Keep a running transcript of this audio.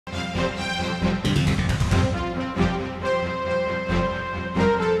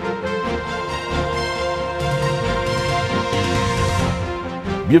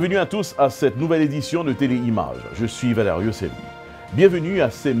Bienvenue à tous à cette nouvelle édition de Télé-Images. Je suis Valerio Selvi. Bienvenue à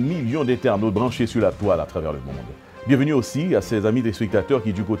ces millions d'internautes branchés sur la toile à travers le monde. Bienvenue aussi à ces amis téléspectateurs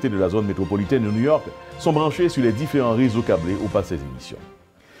qui, du côté de la zone métropolitaine de New York, sont branchés sur les différents réseaux câblés au pas de ces émissions.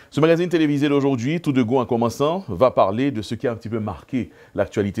 Ce magazine télévisé d'aujourd'hui, tout de go en commençant, va parler de ce qui a un petit peu marqué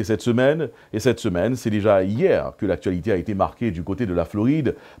l'actualité cette semaine. Et cette semaine, c'est déjà hier que l'actualité a été marquée du côté de la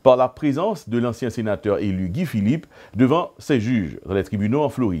Floride par la présence de l'ancien sénateur élu Guy Philippe devant ses juges dans les tribunaux en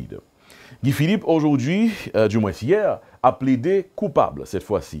Floride. Guy Philippe, aujourd'hui, du moins hier, a plaidé coupable cette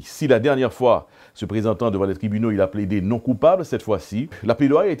fois-ci. Si la dernière fois, se présentant devant les tribunaux, il a plaidé non coupable, cette fois-ci, la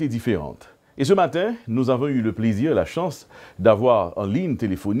plaidoirie a été différente. Et ce matin, nous avons eu le plaisir, la chance d'avoir en ligne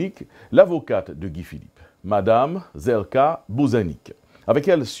téléphonique l'avocate de Guy Philippe, Madame Zelka Bozanik. Avec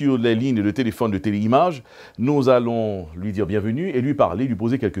elle, sur les lignes de téléphone de Télé-Images, nous allons lui dire bienvenue et lui parler, lui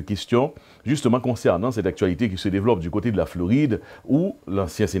poser quelques questions, justement concernant cette actualité qui se développe du côté de la Floride, où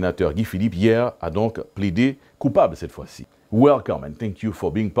l'ancien sénateur Guy Philippe, hier, a donc plaidé coupable cette fois-ci. Welcome and thank you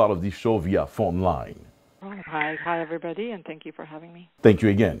for being part of this show via phone line. Hi everybody, and thank you for having me. Thank you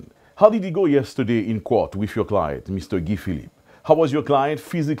again. How did it go yesterday in court with your client, Mr. Guy Philippe? How was your client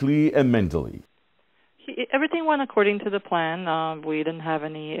physically and mentally? Everything went according to the plan. We didn't have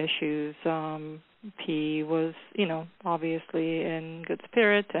any issues. He was, obviously in good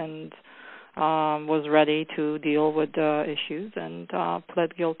spirit and was ready to deal with the issues and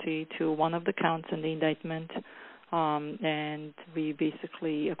pled guilty to one of the counts in the indictment. And we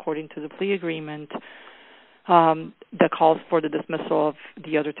basically, according to the plea agreement, that calls for the dismissal of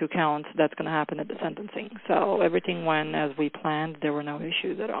the other two counts, that's going to happen at the sentencing. So everything went as we planned. There were no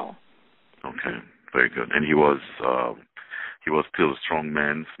issues at all. Okay, very good. And he was still a strong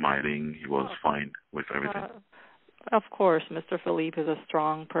man, smiling. He was fine with everything. Of course, Mr. Philippe is a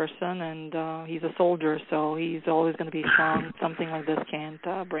strong person, and he's a soldier, so he's always going to be strong. Something like this can't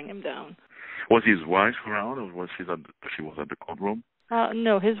bring him down. Was his wife around, or was she at the courtroom?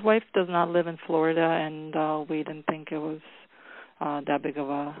 No, his wife does not live in Florida, and we didn't think it was that big of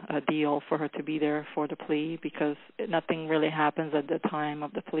a deal for her to be there for the plea because nothing really happens at the time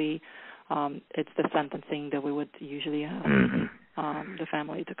of the plea. It's the sentencing that we would usually ask the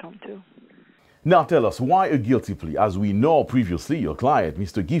family to come to. Now tell us, why a guilty plea? As we know previously, your client,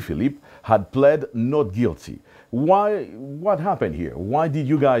 Mr. Guy Philippe, had pled not guilty. Why? What happened here? Why did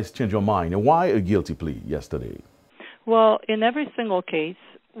you guys change your mind? And why a guilty plea yesterday? Well, in every single case,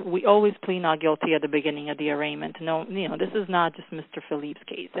 we always plead not guilty at the beginning of the arraignment. No, this is not just Mr. Philippe's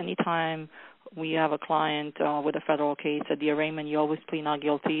case. Anytime we have a client with a federal case at the arraignment, you always plead not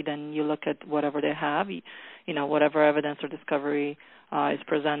guilty. Then you look at whatever they have, whatever evidence or discovery is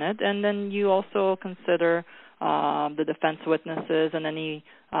presented, and then you also consider the defense witnesses and any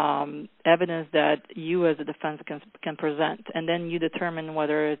evidence that you as a defense can present, and then you determine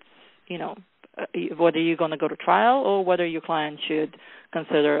whether it's whether you're going to go to trial or whether your client should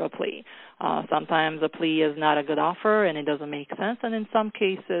consider a plea. Sometimes a plea is not a good offer and it doesn't make sense, and in some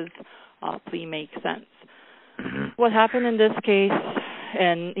cases, a plea makes sense. What happened in this case,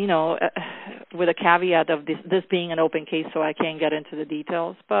 and, with a caveat of this being an open case, so I can't get into the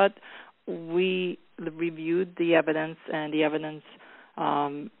details, but we reviewed the evidence, and the evidence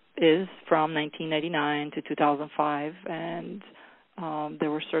is from 1999 to 2005, and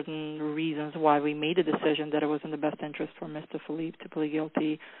there were certain reasons why we made a decision that it was in the best interest for Mr. Philippe to plead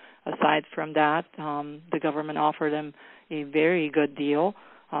guilty. Aside from that, the government offered him a very good deal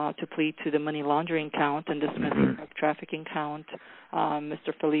to plead to the money laundering count and dismiss the drug trafficking count.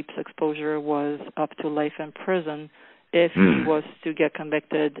 Mr. Philippe's exposure was up to life in prison if he was to get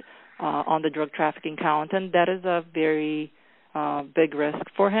convicted on the drug trafficking count, and that is a very big risk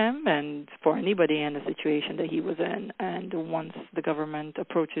for him and for anybody in the situation that he was in. And once the government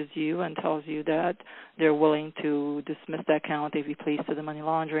approaches you and tells you that they're willing to dismiss that count if he pleads to the money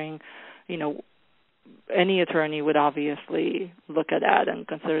laundering, any attorney would obviously look at that and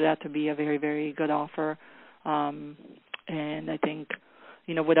consider that to be a very, very good offer. And I think,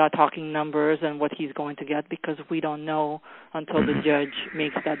 without talking numbers and what he's going to get, because we don't know until the judge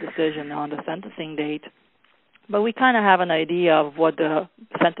makes that decision on the sentencing date. But we kind of have an idea of what the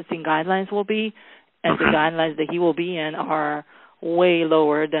sentencing guidelines will be, and the guidelines that he will be in are way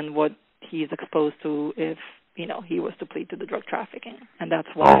lower than what he's exposed to if, he was to plead to the drug trafficking. And that's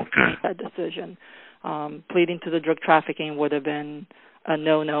why we made that decision. Pleading to the drug trafficking would have been a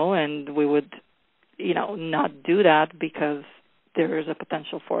no-no, and we would, not do that because there is a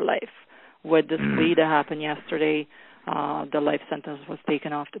potential for life. With this plea that happened yesterday, the life sentence was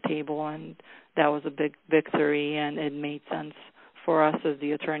taken off the table, and that was a big victory, and it made sense for us as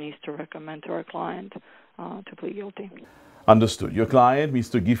the attorneys to recommend to our client to plead guilty. Understood. Your client,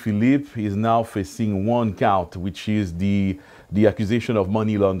 Mr. Guy Philippe, is now facing one count, which is the accusation of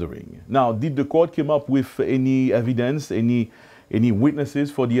money laundering. Now, did the court come up with any evidence, any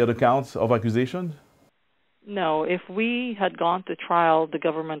witnesses for the other counts of accusation? No. If we had gone to trial, the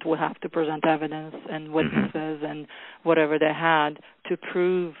government would have to present evidence and witnesses and whatever they had to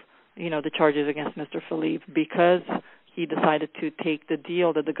prove, the charges against Mr. Philippe. Because he decided to take the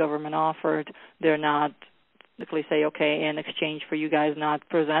deal that the government offered, they're not say, okay, in exchange for you guys not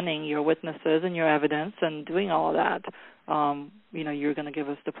presenting your witnesses and your evidence and doing all of that, you're going to give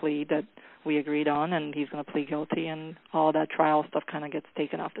us the plea that we agreed on, and he's going to plead guilty, and all that trial stuff kind of gets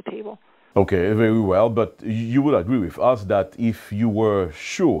taken off the table. Okay, very well. But you would agree with us that if you were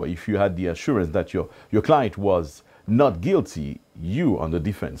sure, if you had the assurance that your client was not guilty, you, on the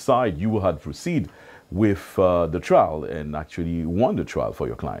defense side, you had proceed with the trial and actually won the trial for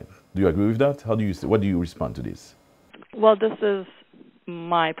your client. Do you agree with that? What do you respond to this? Well, this is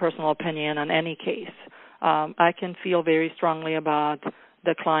my personal opinion on any case. I can feel very strongly about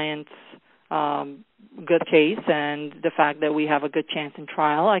the client's good case and the fact that we have a good chance in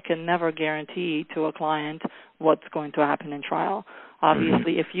trial. I can never guarantee to a client what's going to happen in trial.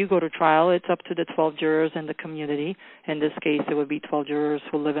 Obviously, if you go to trial, it's up to the 12 jurors in the community. In this case, it would be 12 jurors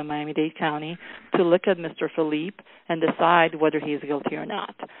who live in Miami-Dade County to look at Mr. Philippe and decide whether he is guilty or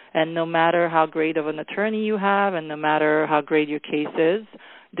not. And no matter how great of an attorney you have and no matter how great your case is,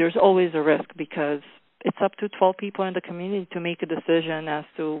 there's always a risk because it's up to 12 people in the community to make a decision as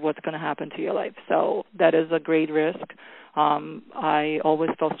to what's going to happen to your life. So that is a great risk. I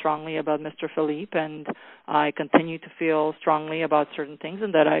always felt strongly about Mr. Philippe, and I continue to feel strongly about certain things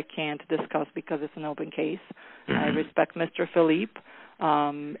and that I can't discuss because it's an open case. I respect Mr. Philippe,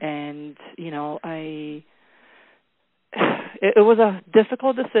 and, it was a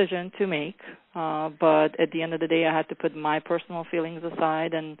difficult decision to make, but at the end of the day, I had to put my personal feelings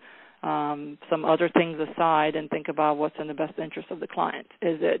aside and some other things aside and think about what's in the best interest of the client.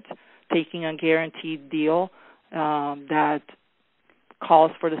 Is it taking a guaranteed deal that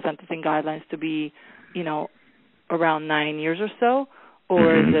calls for the sentencing guidelines to be, around 9 years or so,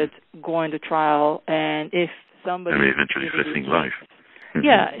 or is it going to trial and if somebody... And eventually facing life.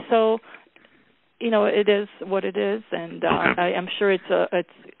 Yeah, so, it is what it is, and I'm sure it's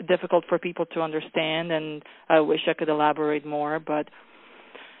difficult for people to understand, and I wish I could elaborate more, but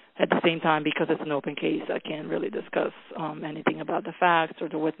at the same time, because it's an open case, I can't really discuss anything about the facts or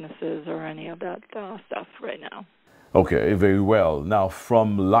the witnesses or any of that stuff right now. Okay, very well. Now,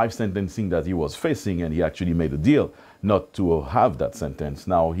 from life sentencing that he was facing, and he actually made a deal not to have that sentence,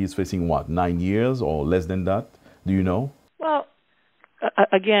 now he's facing what, 9 years or less than that? Do you know? Well,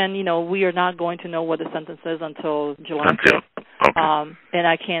 again, we are not going to know what the sentence is until July 5th. Okay. And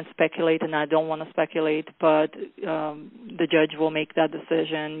I can't speculate, and I don't want to speculate, but the judge will make that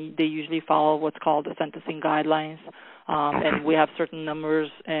decision. They usually follow what's called the sentencing guidelines, and we have certain numbers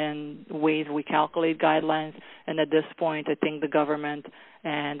and ways we calculate guidelines. And at this point, I think the government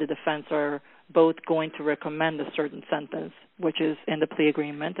and the defense are both going to recommend a certain sentence, which is in the plea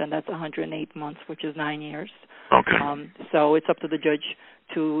agreement, and that's 108 months, which is 9 years. Okay. So it's up to the judge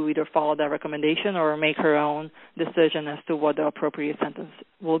to either follow that recommendation or make her own decision as to what the appropriate sentence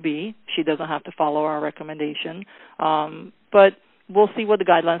will be. She doesn't have to follow our recommendation. But we'll see what the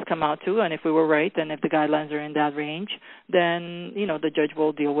guidelines come out to, and if we were right, and if the guidelines are in that range, then, the judge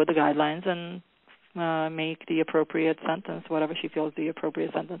will deal with the guidelines and make the appropriate sentence, whatever she feels the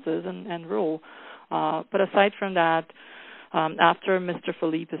appropriate sentence is, and rule. But aside from that, after Mr.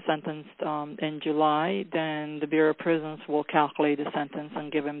 Philippe is sentenced in July, then the Bureau of Prisons will calculate the sentence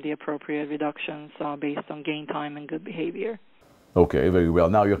and give him the appropriate reductions based on gain time and good behavior. Okay, very well.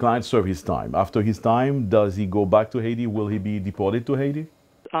 Now, your client served his time. After his time, does he go back to Haiti? Will he be deported to Haiti?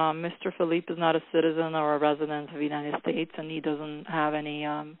 Mr. Philippe is not a citizen or a resident of the United States, and he doesn't have any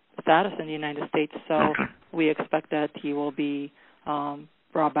status in the United States, so we expect that he will be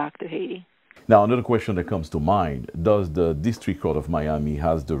brought back to Haiti. Now, another question that comes to mind, does the District Court of Miami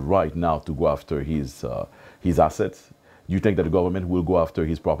has the right now to go after his assets? Do you think that the government will go after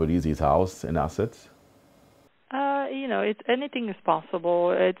his properties, his house and assets? Anything is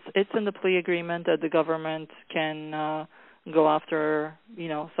possible. It's in the plea agreement that the government can go after,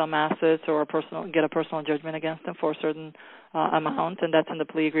 some assets or get a personal judgment against them for certain amount, and that's in the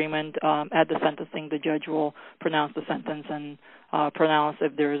plea agreement. At the sentencing, the judge will pronounce the sentence and pronounce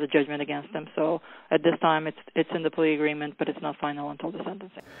if there is a judgment against him. So at this time, it's in the plea agreement, but it's not final until the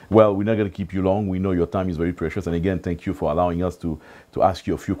sentencing. Well, we're not going to keep you long. We know your time is very precious. And again, thank you for allowing us to ask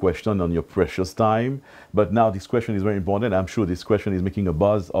you a few questions on your precious time. But now this question is very important. I'm sure this question is making a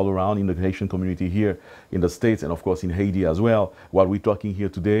buzz all around in the Haitian community here in the States and, of course, in Haiti as well. While we're talking here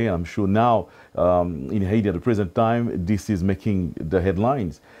today, I'm sure now in Haiti at the present time, this is making the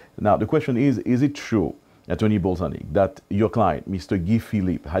headlines. Now, the question is it true, Attorney Bolzanic, that your client, Mr. Guy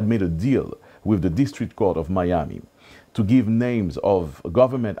Philippe, had made a deal with the District Court of Miami to give names of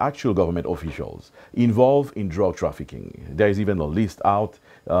actual government officials involved in drug trafficking? There is even a list out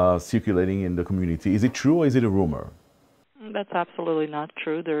circulating in the community. Is it true or is it a rumor? That's absolutely not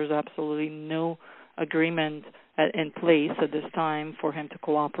true. There is absolutely no agreement in place at this time for him to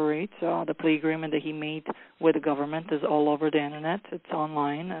cooperate. The plea agreement that he made with the government is all over the internet. It's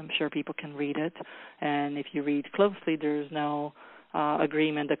online. I'm sure people can read it. And if you read closely, there's no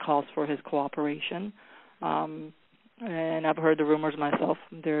agreement that calls for his cooperation. And I've heard the rumors myself.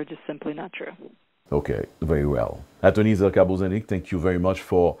 They're just simply not true. Okay, very well. Attorney Bolzanic, thank you very much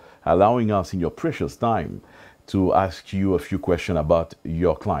for allowing us in your precious time to ask you a few questions about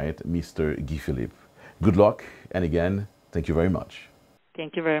your client, Mr. Guy Philippe. Good luck, and again, thank you very much.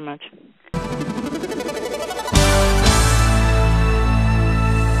 Thank you very much.